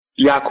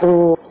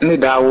Yakubu ni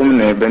daa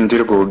wumni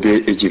bindirigu be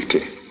Ejipti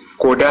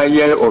ko daa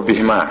yɛli o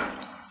bihi maa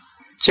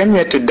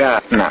chɛmiya ti daa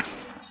na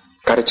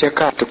ka di chɛ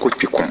ka ti ku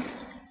kpi kum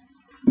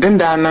din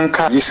daa niŋ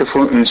ka Yusufu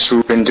n-su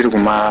bindirigu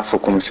maa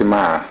fukumsi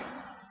maa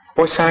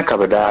o sani ka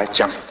bɛ daa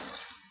chaŋ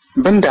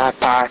bin daa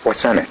paai o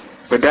sani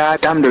bɛ daa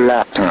damdila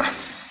tiŋa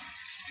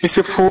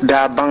Yusufu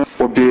daa baŋ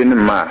o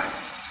beenim maa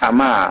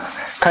amaa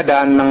ka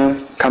daa niŋ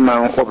kaman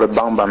o bi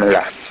baŋ bam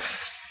la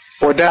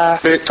o daa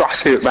bi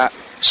tɔɣisi ba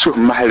suhu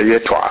mahali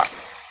yɛltɔɣa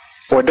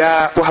o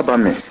daa wɔhi ba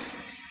mi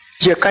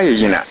ya ka yi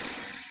yina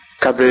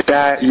ka bɛ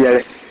daa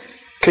yɛli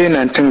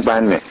Keenan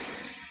tiŋgbani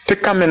ti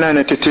kamina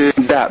ni ti ti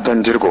da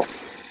bindirigu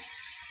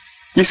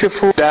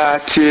Yusufu daa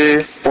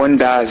ti on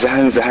daa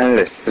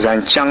zahim-zahimli zaŋ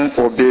chaŋ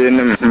o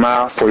beenim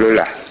maa polo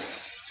la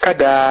ka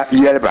daa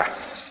yɛli ba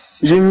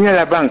yi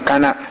nyɛla ban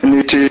kana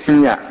ni ti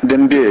nya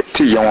din be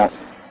ti yɛŋɔ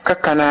ka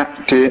kana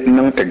ti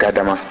niŋ ti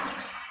gadama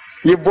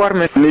yi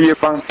bɔrimi ni yi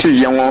baŋ ti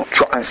yɛŋɔ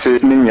chɔɣinsi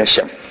ni nya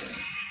shɛm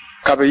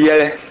ka bɛ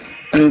yɛli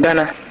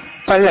n-dana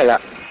pa lala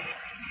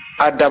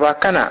a daba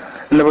kana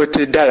ni bɛ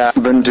ti dala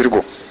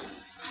bindirigu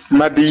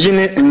ma bi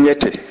yini n-nyɛ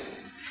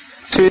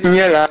ti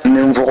nyɛla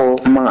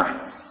ninvuɣu maŋa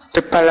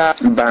ti pala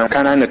ban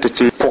kana ni ti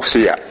ti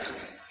puɣisiya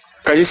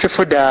ka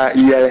Yusufu daa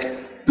yɛli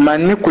man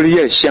ni kuli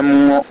yɛli shɛm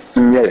ŋɔ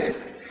n-yɛli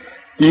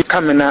yi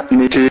kamina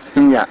ni ti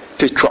nya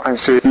ti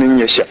chɔɣinsi ni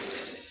nyɛ shɛm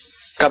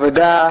ka bɛ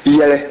daa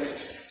yɛli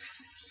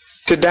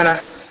ti dana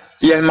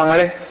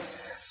yɛlimaŋli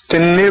ti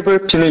niriba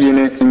pini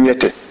yini n-nyɛ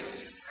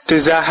ti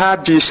zaaha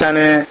bia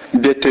sani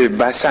be ti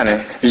ba sani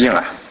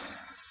yiŋa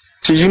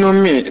ti yino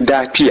mi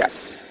daa kpiya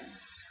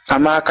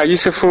amaa ka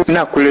Yusufu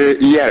na kuli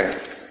yɛli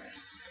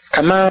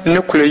kaman ni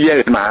kuli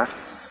yɛli maa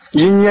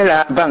yi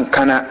nyɛla ban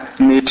kana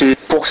ni ti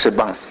puɣisi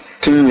baŋ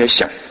ti nyɛ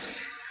shɛm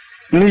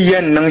ni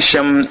yɛn niŋ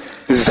shɛm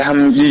zahim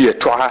yi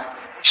yɛltɔɣa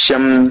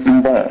shɛm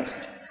m-bɔŋɔ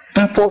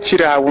m-po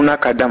Firawuna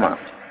ka dama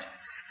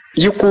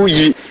yi ku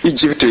yi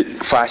Ejipti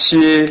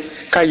faashee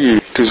ka yi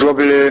ti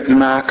zɔbili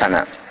maa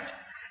kana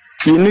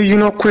yi ni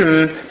yino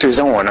kulim ti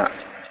zaŋ o na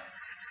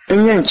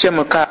n yɛn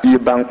chɛmi ka yi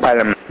ban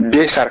kpalim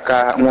be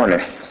sarika ŋɔ ni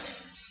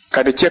ka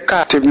di chɛ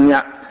ka ti nya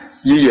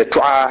yi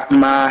yɛltɔɣa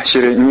maa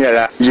shiri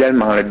nyɛla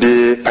yɛlimaŋli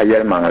bee pa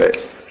yɛlimaŋli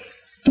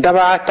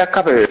daba ata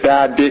ka bɛ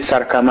daa be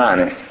sarika maa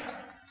ni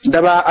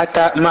daba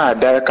ata maa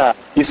dali ka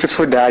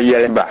Yusufu daa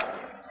yɛli ba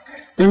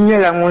n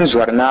nyɛla ŋun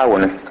zɔri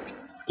Naawuni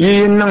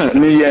yi niŋ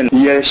ni yɛn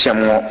yɛli shɛm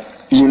ŋɔ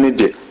yi ni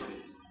be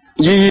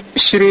yi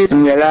shiri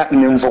nyɛla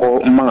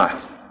ninvuɣu maŋa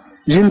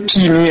yin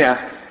piimiya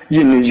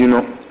yi ni yino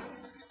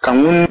ka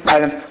ŋun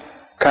kpalim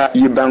ka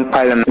yi ban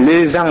kpalim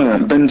lee zaŋ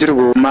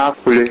bindirigu maa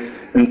kuli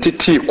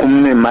n-ti kum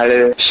ni mali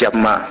shɛba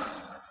maa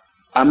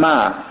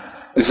amaa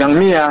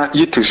zaŋmiya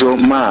yi tuzo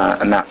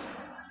maa na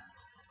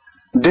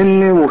din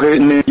ni wuhi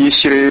ni yi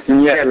shiri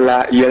nyɛla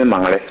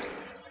yɛlimaŋli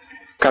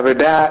ka bɛ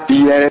daa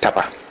yɛli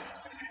taba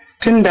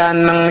tin daa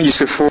niŋ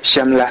Yusufu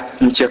shɛm la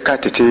n-chɛ ka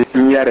ti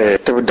nyɛri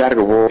tibi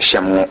darigibu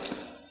shɛm ŋɔ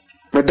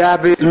bɛ daa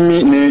bi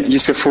mi ni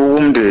Yusufu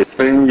wumdi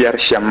bin yɛri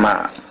shɛm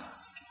maa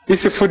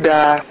Yusufu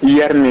daa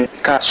yɛrimi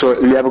ka so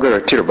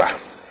lɛbigiri tiri ba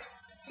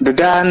di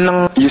daa niŋ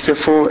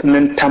Yusufu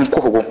nin tam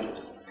kuhigu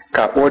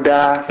ka o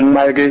daa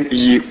ŋmaligi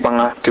yi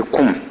kpaŋa ti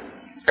kum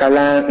ka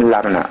lan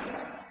labina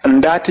n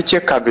daa ti chɛ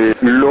ka bɛ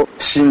lo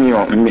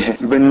Simeon mihi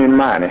bɛ nin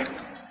maa ni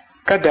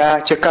ka daa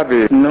chɛ ka bɛ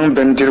niŋ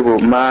bindirigu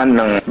maa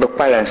niŋ bɛ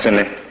kpalansi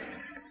ni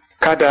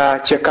ka daa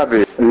chɛ ka bɛ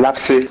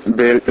labisi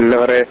bɛ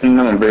liɣiri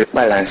niŋ bɛ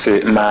kpalansi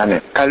maa ni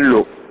ka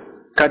lo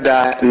ka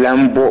daa lan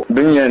bo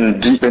bɛ yɛn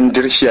di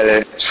bindiri shɛli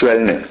soli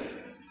ni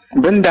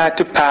bɛn daa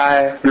ti paai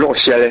luɣu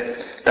shɛli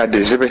ka di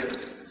zibi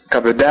ka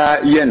bɛ daa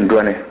yɛn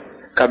dɔni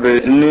ka bɛ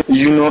ni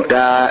yino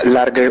daa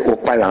larigi o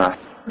kpalaŋa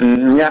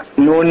n-nya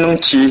ni o niŋ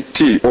chi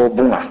ti o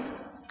buŋa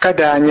ka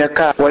daa nya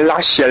ka o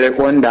laɣ' shɛli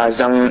o daa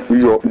zaŋ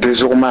yo di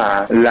zuɣu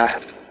maa la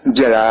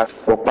bela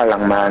o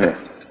kpalaŋ maa ni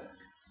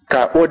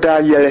ka o daa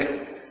yɛli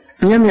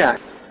nyɛmiya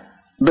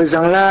bɛ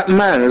zaŋla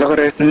maan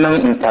liɣiri niŋ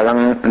n kpalaŋ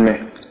ni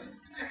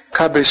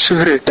ka bɛ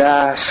suhuri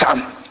daa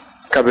saɣim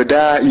ka bɛ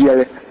daa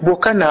yɛli bo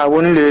ka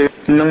Naawuni le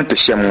niŋ ti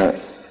shɛm ŋɔ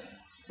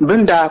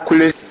bɛn daa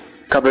kuli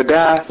ka bɛ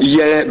daa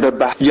yɛli bɛ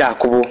ba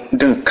Yakubu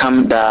din kam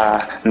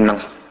daa niŋ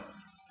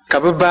ka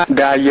bɛ ba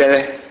daa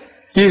yɛli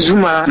yi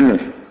zuma ni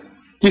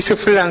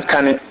Yusufu lan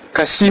kani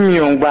ka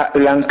Simeon gba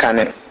lan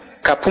kani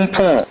ka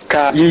pumpɔŋɔ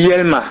ka yi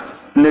yɛlima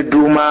ni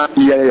duuma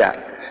yɛliya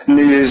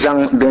ni yi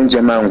zaŋ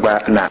Benjamin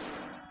gba na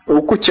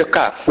o ku chɛ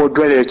ka o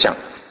doli chaŋ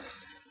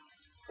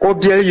o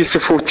biɛli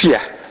Yusufu kpiya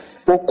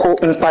o ko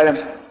n-kpalim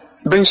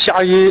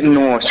binshɛɣu yi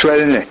niŋ o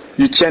soli ni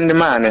yi chɛndi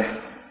maa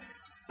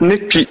ni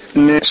kpi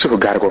ni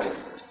suhugarigu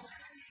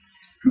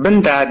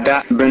bɛn daa da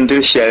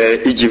bindiri shɛli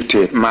Ejipti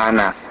maa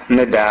na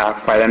ni daa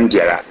kpalim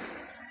biɛla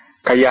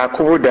ka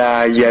Yakubu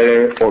daa yɛli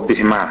o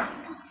bihi maa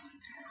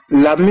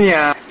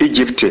labimiya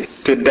Ejipti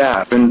ti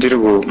daa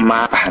bindirigu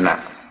maa ahina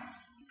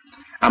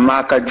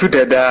amaa ka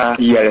Juda daa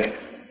yɛli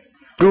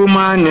doo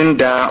maa nin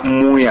daa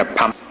muuya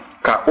pam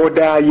ka o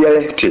daa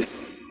yɛli ti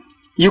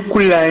yi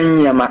kulan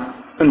nyɛma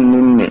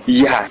n-ninni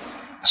yaha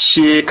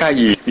shee ka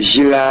yi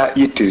ʒila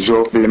yi ti zo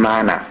bili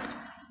maa na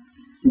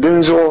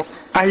Din zuɣu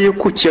a yi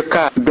ku chɛ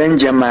ka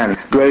Benjamin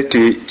doli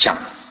ti chaŋ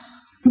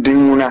din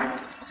ŋuna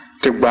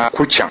ti gba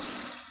ku chaŋ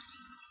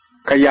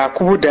ka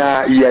Yakubu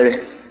daa yɛli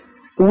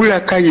wula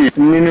ka yi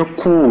nini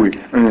kuui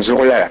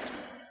n-zuɣu la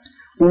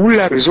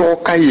wula zuɣu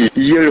ka yi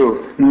yɛlo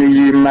ni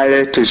yi mali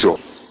ti zuɣu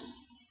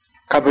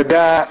ka bɛ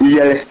daa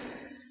yɛli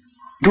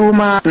doo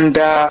maa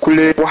n-daa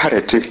kuli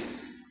bɔhiri ti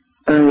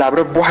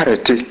n-labiri bɔhiri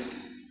ti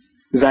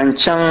zaŋ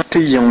chaŋ ti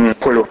yiŋ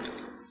polo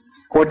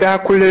o daa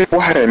kuli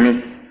bɔhiri mi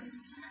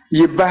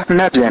yi ba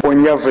na bɛn o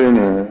nyɛvuli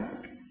ni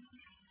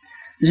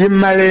yi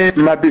mali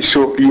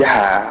mabiso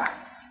yaha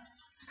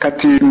ka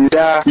ti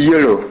daa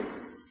yɛlo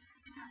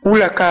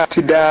wula ka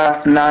ti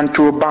daa naan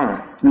tooi baŋ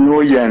ni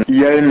o yɛn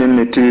yɛli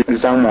ni ti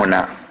zaŋ mo na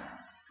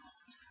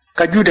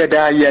ka Juda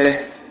daa yɛli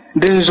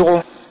din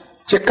zuɣu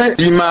chɛ ka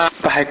bia maa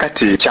pahi ka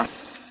ti chaŋ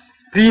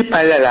di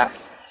pala la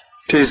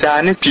ti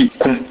zaa ni kpi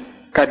kum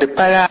ka di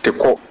pala ti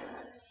ko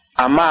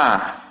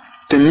amaa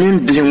ti mini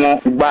bihi ŋɔ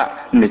gba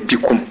ni kpi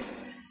kum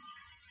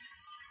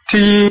ti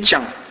yi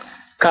chaŋ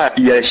ka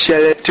yɛli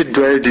shɛli ti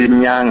doli di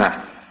nyaaŋa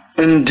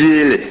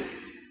n-deeli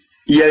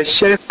yɛli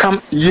shɛli kam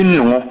yinni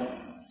ŋɔ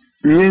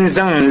yin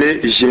zaŋ li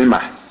ʒilima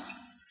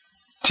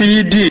ti yi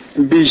di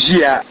bi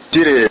ʒiya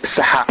diri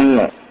saha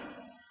ŋɔ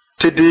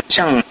ti di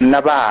chaŋ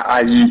naba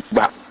ayi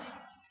gba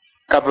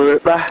ka bɛ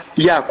ba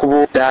Yakubu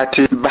daa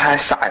ti bahi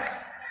saɣi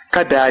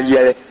ka daa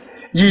yɛli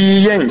yi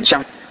yɛn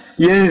chaŋ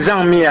yin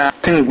zaŋ miya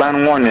tingbani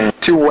ŋɔ ni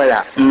ti wala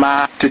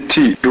maa ti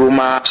ti doo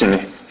maa pini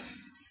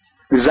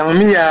zaŋ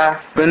miya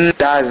bɛn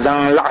daa zaŋ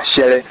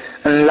laɣishɛli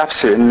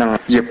n-labisi niŋ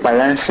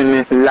yikpalansi ni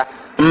la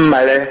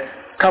m-mali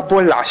ka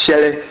bo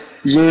laɣishɛli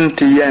yin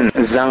ti yɛn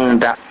zaŋ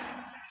da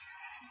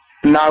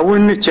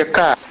Naawuni ni chɛ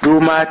ka doo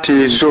maa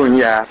ti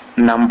zonya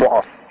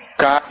nambɔɣu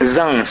ka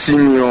zaŋ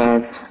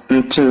Simeon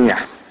n-tinya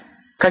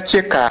ka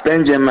chɛ ka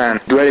Benjamin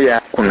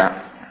doliya kuna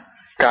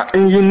ka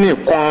n-yi ni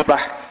kɔŋ ba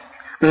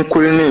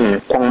n-kuli ni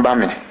kɔŋ ba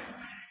mi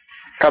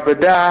ka bɛ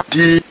daa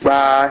di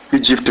gbaa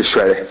Ijipti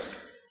soli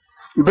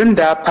bɛn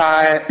daa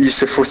paai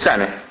Yisifu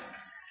sani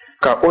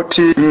ka o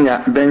ti nya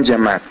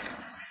Benjamin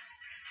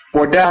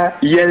o daa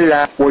yɛlila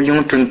o yiŋ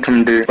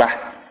tuntumdi ba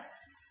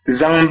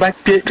zaŋ ba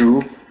kpe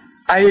duu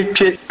a yi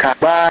kpe ka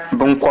gbaa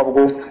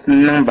binkɔbigu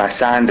n-niŋ ba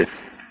saandi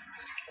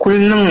kuli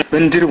niŋ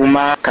bindirigu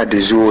maa ka di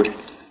zooi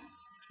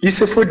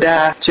Yisifu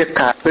daa chɛ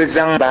ka bɛ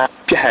zaŋ ba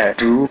kpɛhi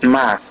duu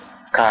maa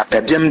ka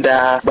dabiɛm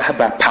daa gbahi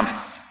ba pam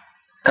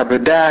ka bɛ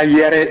daa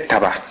yɛri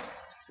taba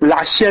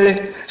laɣishɛli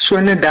so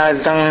ni daa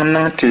zaŋ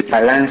niŋ ti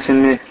kpalansi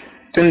ni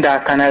tin daa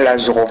kana la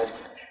zuɣu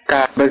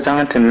ka bɛ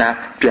zaŋ ti na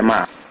kpɛ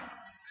maa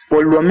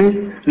o lomi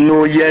ni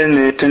o yɛli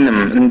ni tinim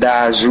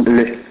n-daa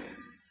zuɣuli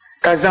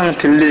ka zaŋ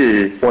ti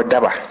lee o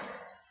daba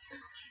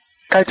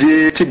ka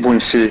deei ti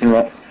bunsi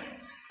ŋɔ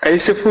ka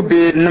Yisifu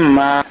be nim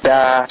maa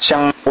daa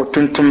chaŋ o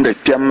tuntumdi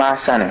kpɛm maa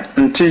sani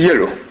n-ti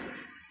yɛlo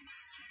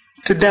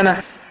ti dana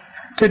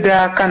ti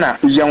daa kana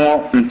ya ŋɔ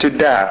n-ti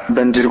daa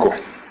bindirigu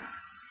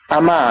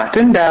amaa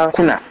tin daa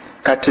kuna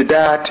ka ti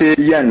daa ti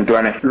yɛn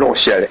dɔni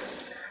luɣushɛli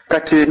ka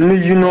ti ni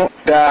yino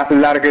daa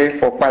larigi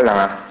o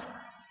kpalaŋa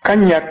ka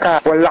nya ka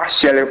o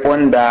laɣishɛli o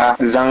ni daa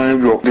zaŋ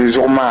yo di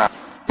zuɣu maa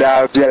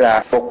daa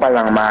bela o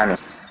kpalaŋ maa ni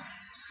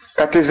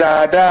ka ti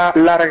zaa daa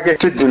larigi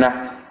ti duna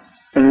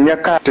n-nya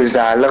ka ti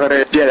zaa liɣiri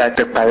bela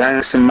ti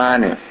kpalansi maa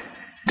ni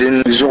din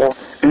zuɣu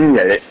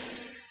n-nyɛli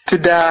ti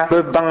daa bi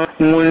baŋ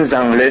ŋun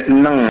zaŋ li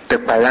niŋ ti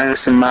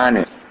kpalansi maa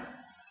ni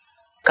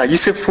ka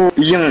Yisifu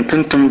yiŋ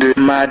tuntumdi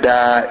maa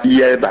daa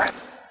yɛli ba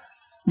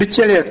di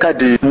chɛliya ka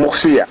di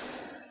muɣisiya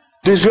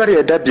di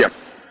zɔriya dabiɛm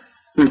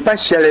m-pa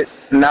shɛli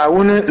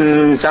Naawuni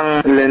n-zaŋ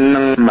li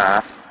niŋ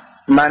maa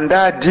man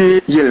daa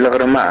deei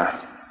yiliɣiri maa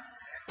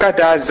ka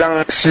daa zaŋ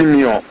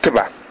Simeon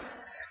tiba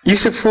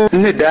Yisifu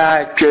ni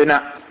daa kpɛna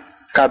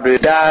ka bɛ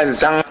daa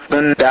zaŋ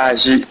bɛn daa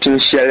ʒi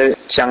pinshɛli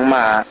chaŋ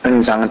maa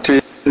n-zaŋ ti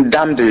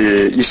damdi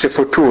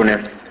Yisifu tooni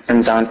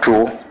n-zaŋ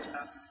too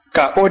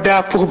ka o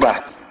daa puhi ba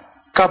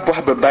ka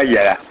bɔhi bɛ ba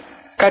yɛla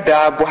ka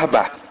daa bɔhi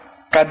ba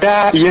ka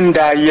daa yin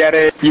daa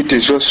yɛri yiti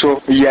zo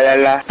so yɛla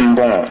la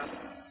m-bɔŋɔ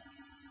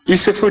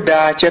Yisifu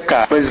daa chɛ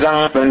ka bɛ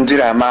zaŋ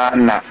bindira maa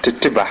na ti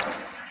ti ba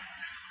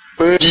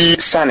bɛ bii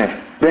sani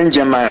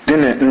Benjamin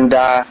dini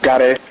n-daa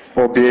gari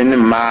o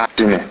beenim maa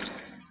dini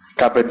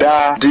ka bɛ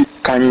daa di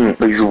ka nyu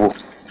bɛ yubu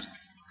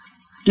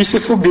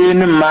Yisifu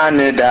beenim maa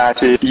ni daa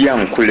ti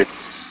yɛn kuli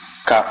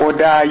ka o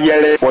daa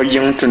yɛli o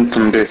yiŋ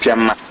tuntumdi kpɛm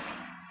maa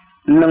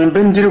niŋ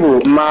bindirigu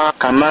maa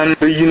kaman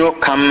bɛ yino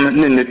kam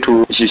ni ni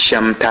tooi ʒi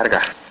shɛm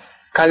tariga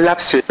ka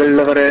labisi bɛ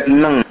liɣiri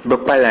niŋ bɛ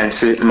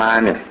kpalansi maa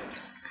ni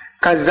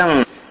ka zaŋ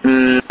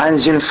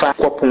anʒinfa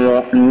kɔpu ŋɔ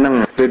niŋ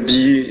bɛ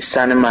bii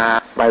sani maa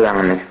kpalaŋ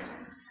ni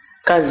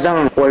ka zaŋ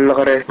o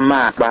liɣiri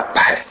maa gba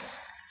pahi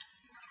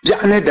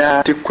biɛɣu ni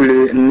daa ti kuli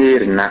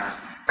neerina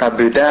ka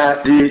bɛ daa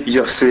di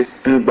yiɣisi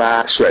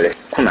n-gbaai soli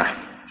kuna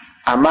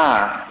amaa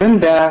bɛn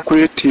daa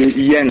kuli ti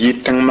yɛn yi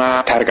tiŋ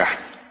maa tariga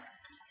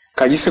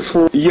ka Yisifu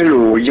yɛlo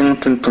yiŋ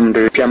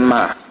tuntumdi kpɛm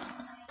maa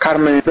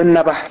karimi bɛ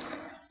naba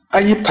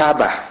ayi paai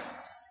ba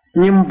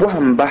nyini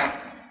bɔhim ba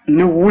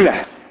ni wula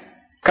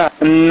ka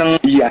n-niŋ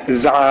ya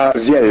zaɣ'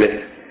 viɛlli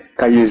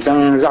ka yi zaŋ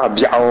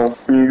zaɣ'biɛɣu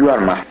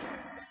n-yɔrima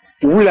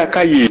wula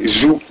ka yi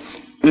zu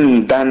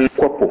n-dan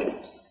kopu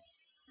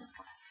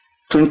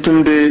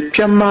tuntumdi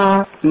kpɛm maa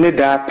ni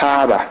daa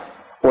paaba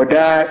o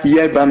daa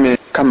yɛlibami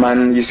kaman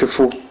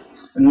Yusufu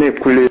ni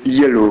kuli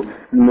yɛlo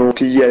ni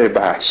ti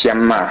yɛliba shɛm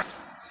maa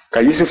ka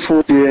Yusufu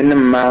nima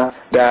maa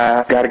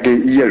daa garigi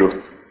yɛlo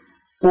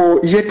o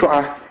yɛtɔɣa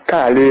ka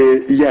a lee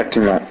yɛri ti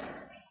ŋɔ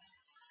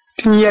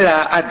ti nyɛla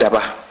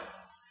adaba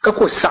ka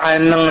ko saɣi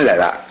niŋ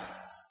lala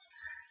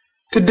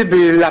ti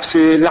dibi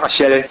labisi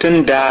laɣishɛli tin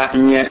daa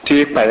nyɛ ti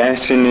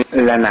kpalansi ni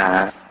lana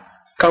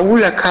ka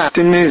wula ka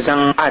ti ni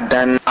zaŋ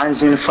adan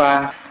anzinfa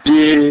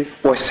bee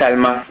o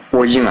salima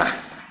o yiŋa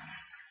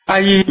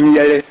ayi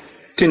n-yɛli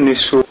ti ni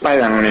so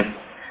kpalaŋ ni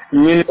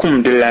nyini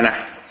kumdi lana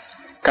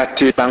ka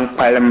ti ban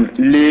kpalim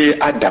lee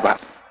adaba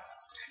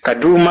ka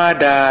doo maa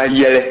daa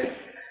yɛli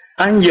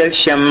an yɛli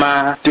shɛm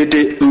maa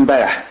dede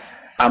m-bala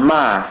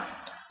amaa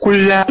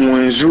kulla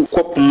ŋun zu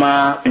kopu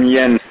maa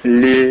n-yɛn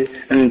lee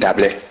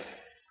n-dabli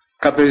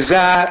ka bɛ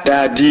zaa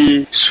daa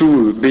di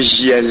suu bɛ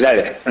ʒiya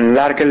zali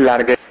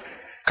n-larigi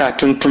ka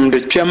tuntumdi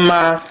kpɛm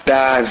maa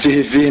daa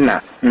vihivihina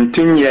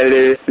n-ti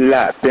nyɛli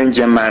la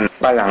Benjamin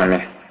kpalaŋ ni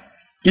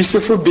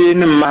Yusufu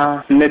beenima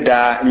maa ni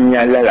daa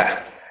nya lala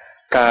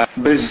ka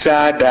bɛ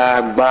zaa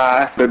daa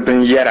gbaai bɛ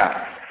binyɛra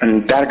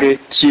n-darigi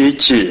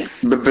cheechee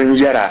bɛ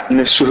binyɛra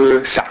ni suhu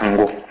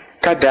saɣingu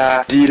ka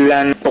daa di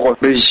lan kpuɣi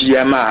bɛ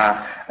ʒiya maa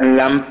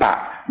n-lan pa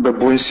bɛ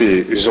bunsi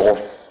zuɣu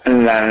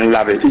n-lan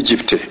labi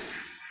Ijipti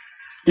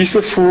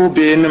Yusufu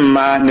beenima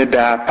maa ni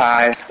daa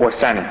paai o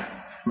sani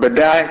bɛ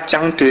daa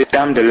chaŋ ti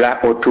damdila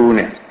o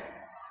tooni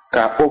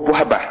ka o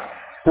bɔhi ba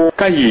o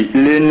ka yi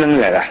lee niŋ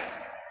lala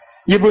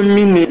yi bɛ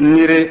mi ni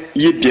niri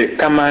yi be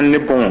kaman ni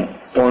bɔŋɔ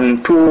o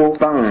n-tooi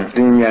baŋ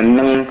din yɛn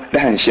niŋ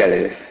dahin shɛli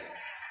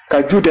ka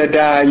Juda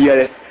daa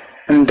yɛli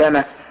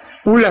n-dana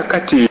wula ka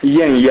ti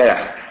yɛn yɛla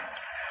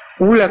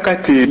wula ka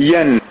ti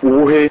yɛn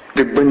wuhi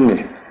di gbunni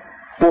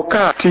o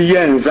ka ti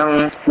yɛn zaŋ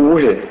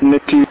wuhi ni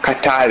ti ka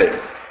taali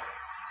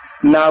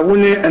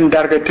Naawuni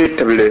n-darigi ti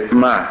tibili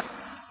maa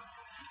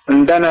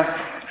n-dana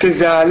ti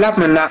zaa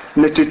labimi na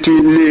ni ti ti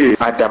lee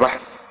adaba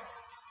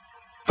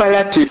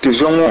pala ti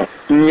zo ŋɔ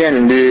n-yɛn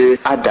lee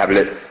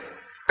adabili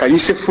ka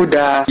Yusufu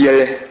daa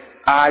yɛli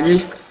ayi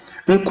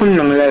n-ku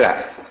niŋ lala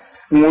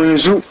ŋun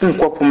zu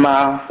n-kopu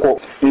maa ko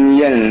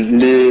n-yɛn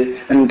lee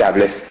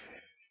n-dabili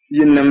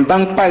yi nim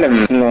ban kpalim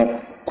ŋɔ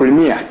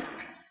kulimiya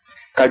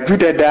ka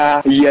Juda daa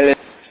yɛli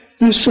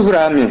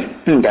n-suhira mi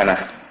n-dana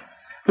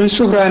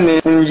n-suhira ni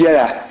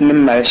n-yɛla ni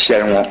mali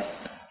shɛli ŋɔ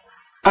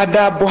a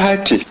daa bɔha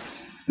ti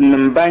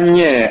nim ban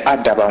nyɛ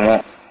adaba ŋɔ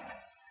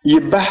yi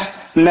ba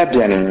na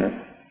bɛni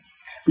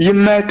yi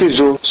mali ti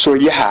zo so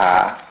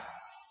yaha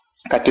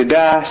ka ti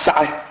daa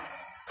saɣi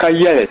ka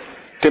yɛli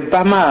ti ba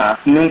maa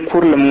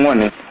ninkurulim ŋɔ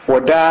ni o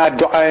daa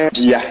dɔɣi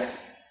bia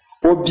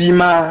o bia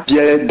maa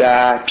biɛli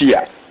daa piya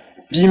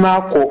bia maa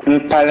ko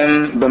n-kpalim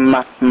bɛ ma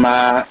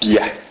maa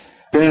bia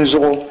din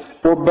zuɣu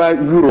o ba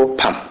yuro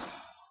pam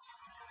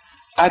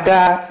a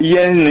daa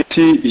yɛli ni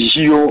ti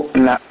ʒiyo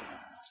na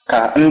ka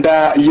n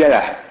daa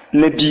yɛla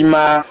ni bia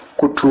maa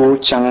ku tooi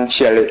chaŋ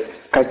shɛli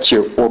ka che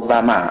o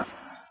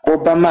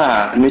ba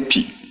maa ni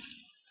pi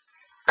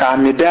ka a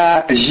mi daa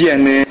ʒiya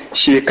ni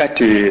shee ka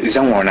ti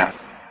zaŋ o na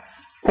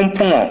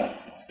pumpɔŋɔ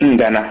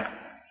n-dana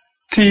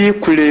ti yi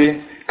kuli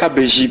ka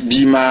bɛ ʒi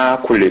bia maa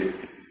kuli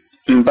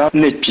m-ba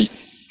ni pi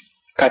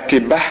ka ti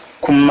ba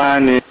kum maa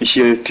ni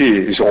ʒili ti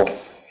zuɣu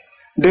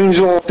din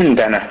zuɣu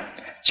n-dana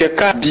chɛ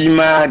ka bia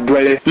maa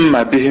doli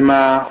m-ma bihi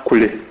maa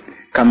kuli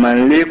kaman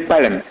lee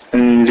kpalim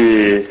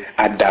n-lee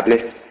adabili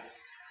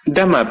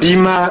dama bia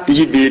maa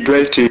yi bee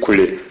doli ti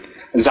kuli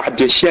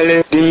zaɣ'be shɛli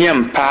din yɛn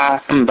paai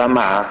m-ba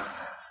maa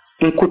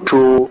n-ku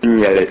tooi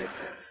n-nyɛli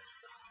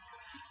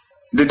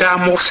di daa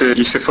muɣisi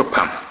Yusufu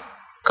pam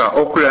ka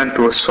o kulan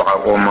tooi sɔɣi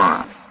o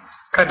maŋa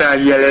ka daa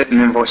yɛli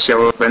ninvuɣu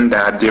shɛba ban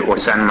daa be o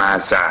sani maa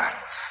zaa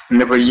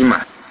ni bɛ yima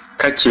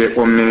ka che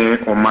o mini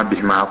o ma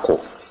bihi maa ko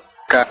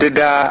ka di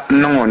daa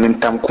niŋ o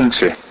nintam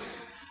kumsi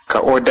ka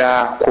o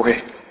daa kuhi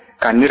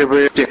ka niriba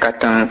be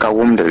katiŋ ka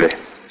wumdili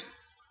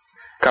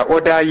ka o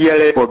daa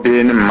yɛli o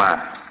beenima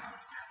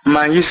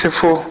maa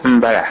Yusufu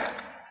m-bala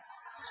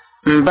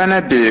m-bana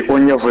be o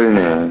nyɛvuli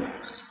ni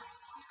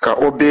ka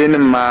o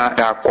beenima maa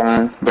daa kɔŋ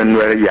bɛ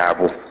noli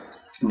yaabu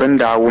bɛn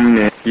daa wum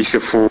ni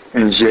Yusufu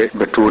n-ʒe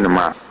bɛ tooni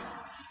maa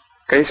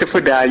ka Yusufu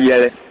daa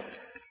yɛli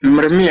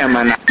mirimiya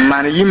mana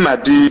man yima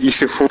bi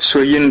Yusufu so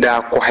yin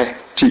daa kɔhi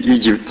ti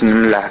Egypt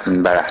nim la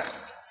m-bala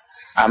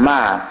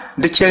amaa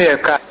di chɛliya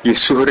ka yi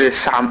suhuri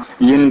saɣim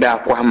yin daa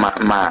kɔhi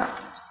maa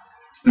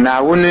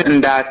Naawuni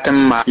n-daa tim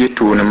ma yi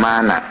tooni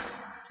maa na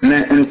ni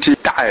n-ti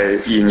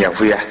taɣi yi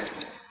nyɛvuya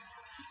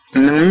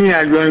niŋmiya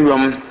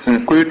yɔnyɔm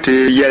n-kuli ti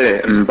yɛli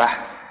m-ba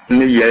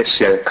ni yɛli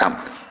shɛli kam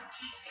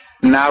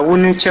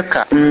Naawuni chɛ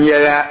ka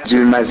n-yɛla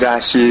jilima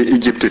zaashee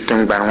Egypt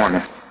tingbani ŋɔ ni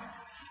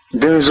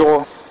din zuɣu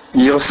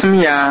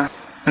yiɣisimiya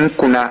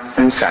n-kuna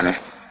n-sani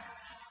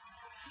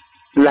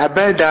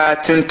lahabali daa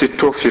tin ti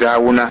to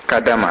Firawuna ka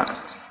dama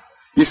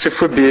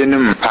Yusufu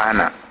beenim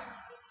paana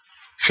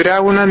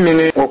Firawuna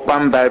mini o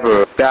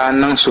kpambaliba daa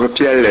niŋ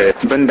suhupiɛlli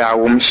bin daa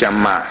wum shɛm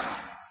maa,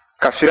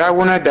 ka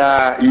Firawuna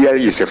daa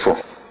yɛli Yisifo.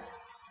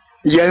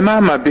 Yɛli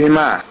maa ma bihi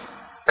maa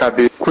ka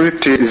bɛ kuli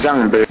ti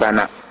zaŋ bɛ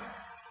bana.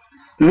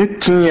 Ni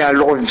tinya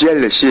luɣu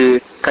viɛlli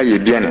shee ka yi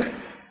bɛni.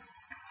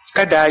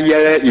 Ka daa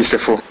yɛli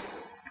Yisifo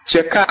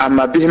chɛ ka a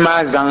ma bihi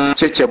maa zaŋ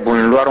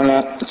chɛchɛbunlɔri ŋɔ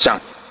chaŋ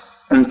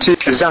n-ti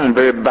zaŋ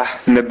bɛ ba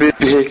ni bɛ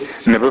bihi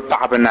ni bɛ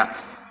paɣaba na.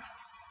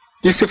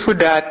 Yisifo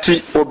daa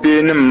ti o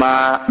beenim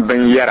maa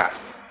binyɛra,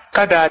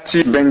 ka daa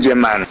ti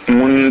Benjamin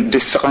ŋun di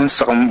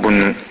siɣim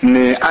bunu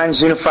ni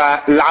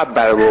anʒinfa laɣ'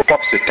 balibu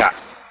kɔbisita.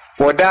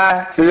 O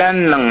daa lan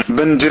niŋ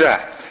bindira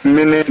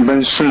mini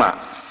binsuma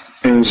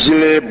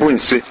n-ʒili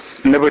bunsi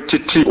ni bɛ ti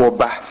ti o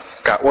ba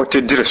ka o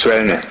ti diri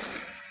soli ni.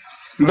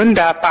 Bɛn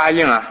daa paɣa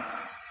yiŋa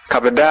ka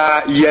bɛ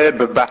daa yɛli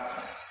bɛ ba.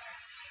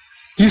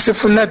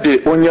 Yisifo na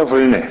be o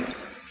nyɛvuli ni.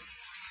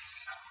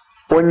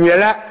 O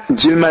nyɛla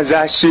jilima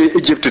zaashee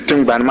Ijipti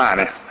tiŋgbani maa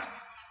ni.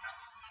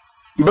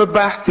 Bɛ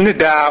ba ni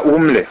daa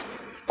wumli,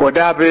 o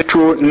daa bi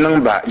tooi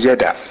niŋ ba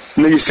yɛda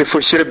ni Yisifo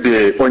shiri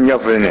be o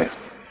nyɛvuli ni.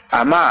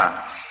 Amaa,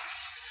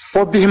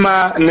 o bihi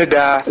maa ni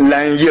daa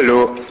lan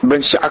yɛlo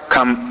binshɛɣu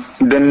kam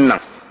din niŋ,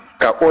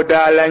 ka o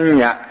daa lan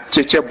nya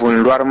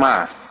chɛchɛbunlɔri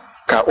maa,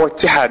 ka o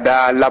tiha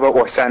daa labi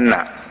o sani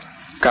na,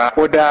 ka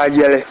o daa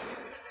yɛli.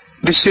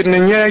 Di shiri ni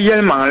nyɛla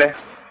yɛlimaŋli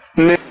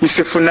ni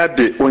Yisifo na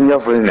be o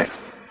nyɛvuli ni,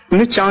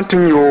 ni chaŋ ti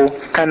nyɛ o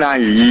ka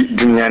naan yi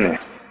dunia ni.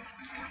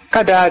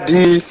 Ka daa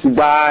di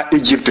gbaa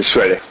Ijipti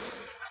soli.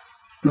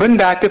 Bɛn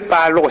daa ti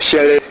paai luɣu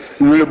shɛli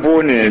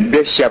yuli ni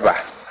Bɛshɛba,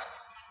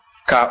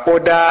 ka o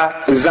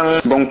daa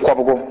zaŋ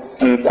binkɔbigu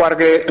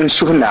n-kɔrigi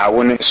n-suhi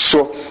Naawuni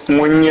so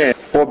ŋun nyɛ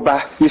o ba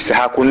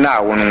Yisahaku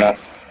Naawuni ŋɔ.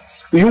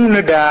 Yuŋ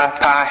ni daa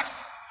paai,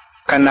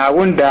 ka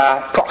Naawuni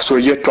daa tɔɣisi o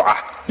yɛltɔɣa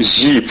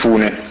ʒii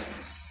puuni.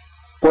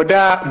 O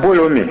daa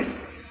bolo mi,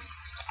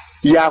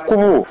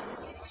 Yaakubu,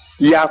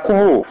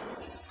 Yaakubu,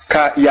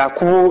 ka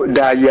Yaakubu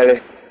daa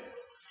yɛli.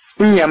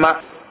 N-nyɛma,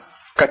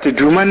 ka ti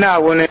Duuma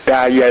Naawuni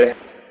daa yɛli.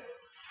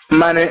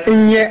 Mani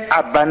n-nyɛ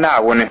Abba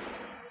Naawuni.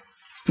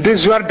 Di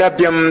zɔri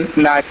dabiɛm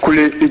na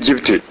kuli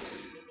Ijipti.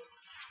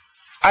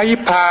 A yi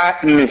paai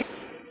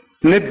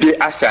ni be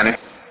a sani.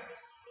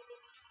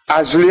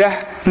 A zuliya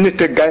ni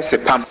ti galisi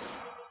pam.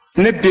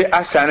 Ni be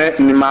a sani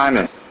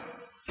nimaani.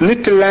 Ni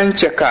ti lan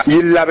chɛ ka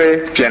yi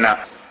labi kpɛna.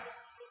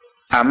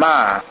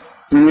 Amaa,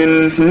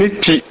 nyin ni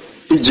kpi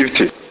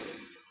Ijipti.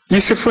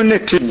 Yisifo ni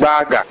ti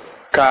gbaaga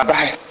ka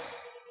bahi.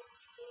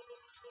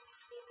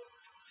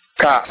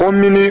 Ka o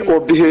mini o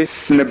bihi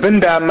ni bɛn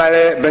daa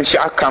mali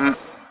binshɛɣu kam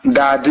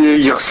daa di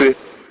yiɣisi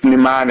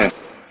nimaani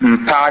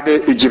m-paagi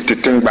Ijipti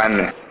tiŋgbani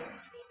ni.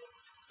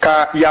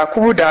 Ka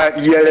Yaakubu daa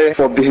yɛli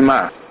o bihi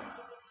maa,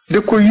 di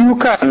ku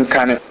yuuka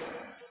n-kani.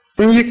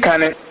 N-yi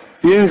kani,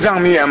 yin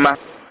zaŋmi yɛma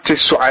ti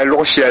sɔɣi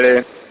luɣu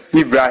shɛli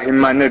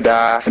Ibrahima ni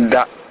daa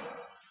da,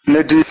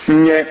 ni di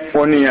nyɛ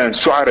o ni yɛn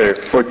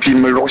sɔɣiri o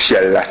kpiimi luɣu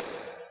shɛli la.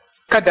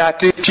 Ka daa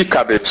ti kpi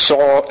ka bɛ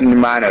sɔɣi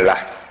nimaani la.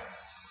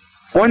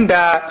 O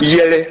daa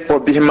yɛli o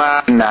bihi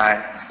maa naai,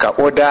 ka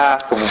o daa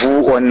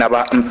vuu o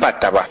naba m-pa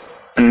taba,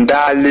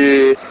 n-daa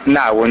lee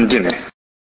Naawuni dini.